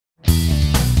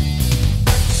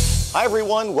Hi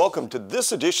everyone, welcome to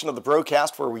this edition of the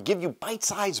Brocast where we give you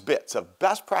bite-sized bits of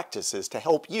best practices to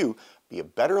help you be a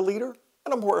better leader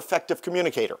and a more effective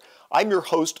communicator. I'm your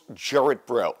host, Jarrett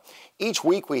Bro. Each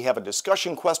week we have a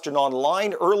discussion question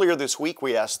online. Earlier this week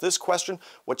we asked this question: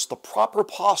 what's the proper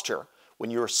posture when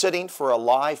you're sitting for a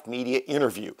live media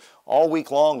interview? All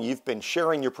week long you've been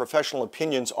sharing your professional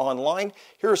opinions online.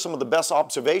 Here are some of the best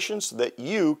observations so that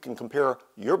you can compare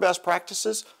your best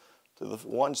practices to the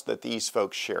ones that these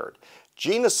folks shared.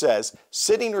 Gina says,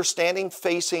 sitting or standing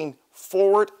facing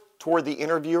forward toward the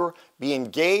interviewer, be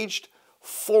engaged,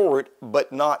 forward,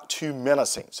 but not too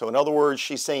menacing. So in other words,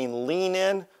 she's saying lean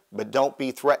in, but don't be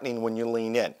threatening when you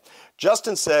lean in.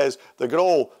 Justin says the good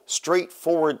old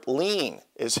straightforward lean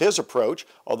is his approach,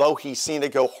 although he's seen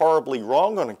it go horribly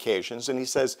wrong on occasions, and he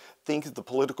says, think of the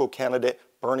political candidate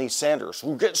Bernie Sanders,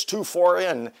 who gets too far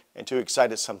in and too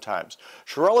excited sometimes.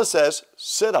 Sharella says,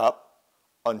 sit up,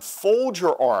 unfold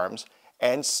your arms,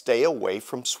 and stay away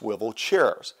from swivel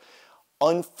chairs.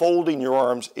 Unfolding your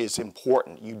arms is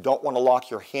important. You don't want to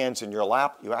lock your hands in your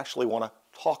lap. You actually want to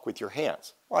talk with your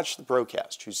hands. Watch the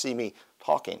broadcast. You see me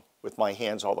talking with my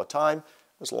hands all the time,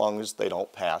 as long as they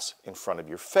don't pass in front of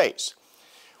your face.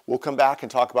 We'll come back and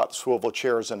talk about the swivel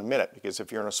chairs in a minute, because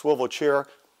if you're in a swivel chair,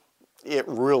 it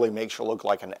really makes you look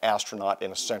like an astronaut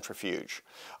in a centrifuge.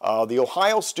 The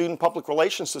Ohio Student Public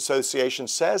Relations Association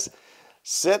says,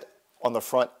 sit on the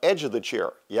front edge of the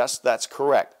chair. Yes, that's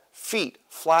correct. Feet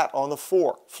flat on the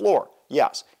floor.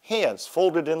 Yes. Hands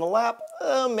folded in the lap.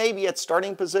 Maybe at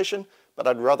starting position, but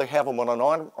I'd rather have them on an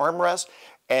armrest.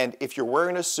 And if you're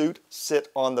wearing a suit, sit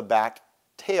on the back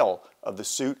tail of the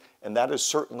suit. And that is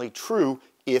certainly true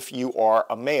if you are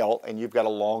a male and you've got a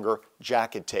longer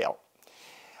jacket tail.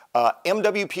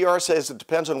 MWPR says it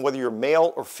depends on whether you're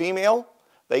male or female.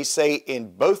 They say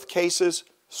in both cases,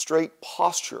 straight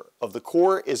posture of the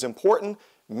core is important.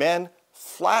 Men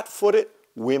flat-footed,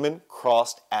 women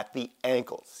crossed at the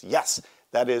ankles. Yes,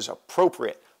 that is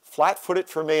appropriate. Flat-footed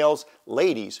for males,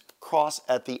 ladies cross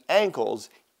at the ankles,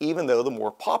 even though the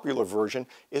more popular version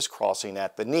is crossing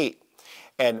at the knee.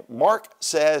 And Mark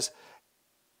says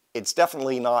it's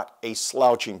definitely not a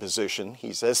slouching position.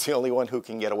 He says the only one who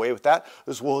can get away with that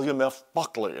is William F.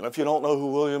 Buckley. And if you don't know who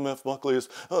William F. Buckley is,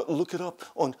 look it up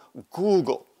on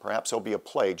Google. Perhaps there'll be a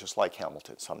play just like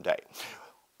Hamilton someday.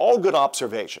 All good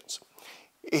observations.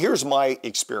 Here's my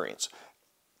experience.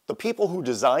 The people who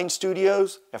design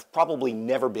studios have probably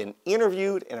never been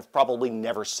interviewed and have probably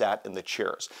never sat in the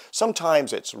chairs.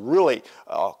 Sometimes it's really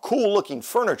cool looking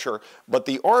furniture, but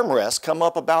the armrests come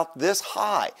up about this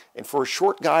high. And for a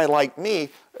short guy like me,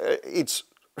 it's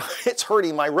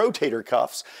hurting my rotator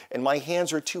cuffs and my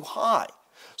hands are too high.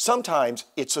 Sometimes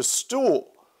it's a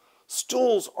stool.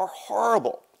 Stools are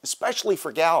horrible, especially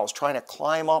for gals trying to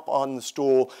climb up on the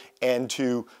stool and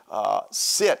to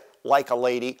sit like a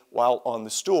lady while on the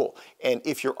stool. And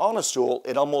if you're on a stool,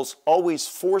 it almost always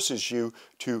forces you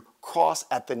to cross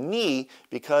at the knee,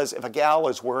 because if a gal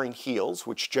is wearing heels,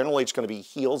 which generally it's going to be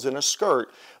heels and a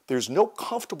skirt, there's no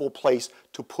comfortable place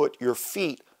to put your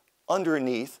feet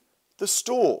underneath the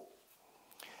stool.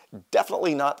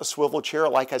 Definitely not the swivel chair,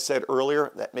 like I said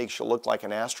earlier, that makes you look like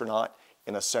an astronaut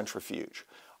in a centrifuge.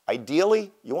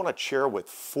 Ideally, you want a chair with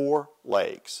 4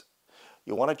 legs.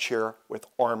 You want a chair with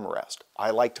armrest. I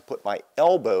like to put my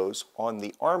elbows on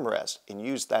the armrest and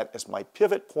use that as my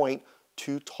pivot point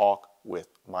to talk with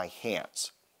my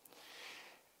hands.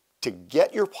 To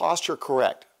get your posture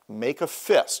correct, make a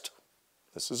fist.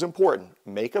 This is important.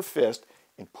 Make a fist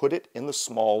and put it in the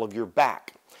small of your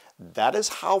back. That is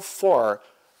how far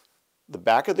the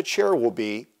back of the chair will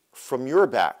be from your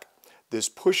back. This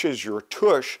pushes your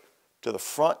tush to the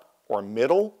front or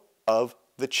middle of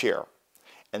the chair.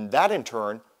 And that in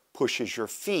turn pushes your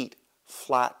feet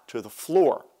flat to the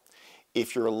floor.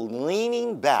 If you're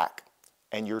leaning back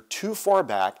and you're too far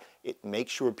back, it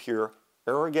makes you appear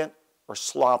arrogant or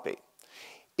sloppy.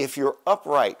 If you're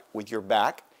upright with your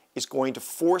back, it's going to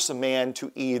force a man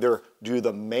to either do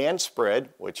the man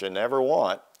spread, which you never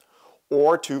want,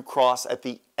 or to cross at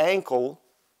the ankle.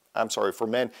 I'm sorry, for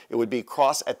men, it would be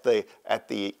cross at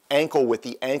the ankle with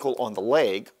the ankle on the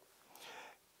leg.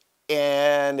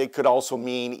 And it could also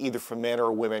mean either for men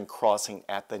or women crossing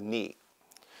at the knee.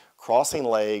 Crossing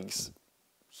legs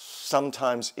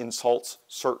sometimes insults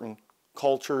certain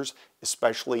cultures,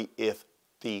 especially if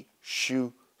the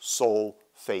shoe sole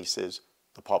faces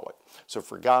the public. So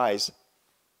for guys,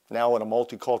 now in a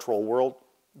multicultural world,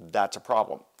 that's a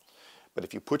problem. But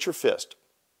if you put your fist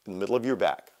in the middle of your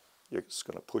back, it's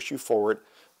going to push you forward.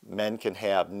 Men can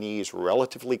have knees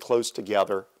relatively close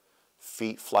together,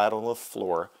 feet flat on the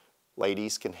floor.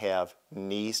 Ladies can have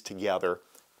knees together,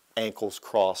 ankles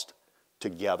crossed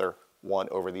together, one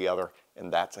over the other,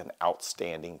 and that's an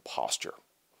outstanding posture.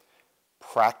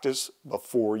 Practice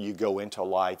before you go into a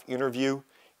live interview,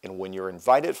 and when you're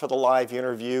invited for the live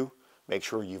interview, make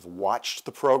sure you've watched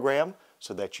the program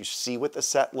so that you see what the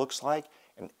set looks like,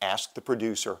 and ask the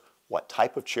producer what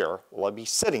type of chair will I be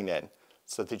sitting in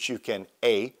so that you can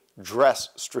A, dress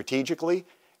strategically,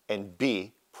 and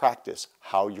B, practice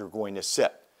how you're going to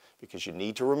sit, because you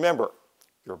need to remember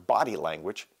your body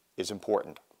language is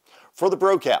important. For the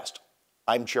Brocast,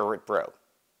 I'm Jarrett Broe.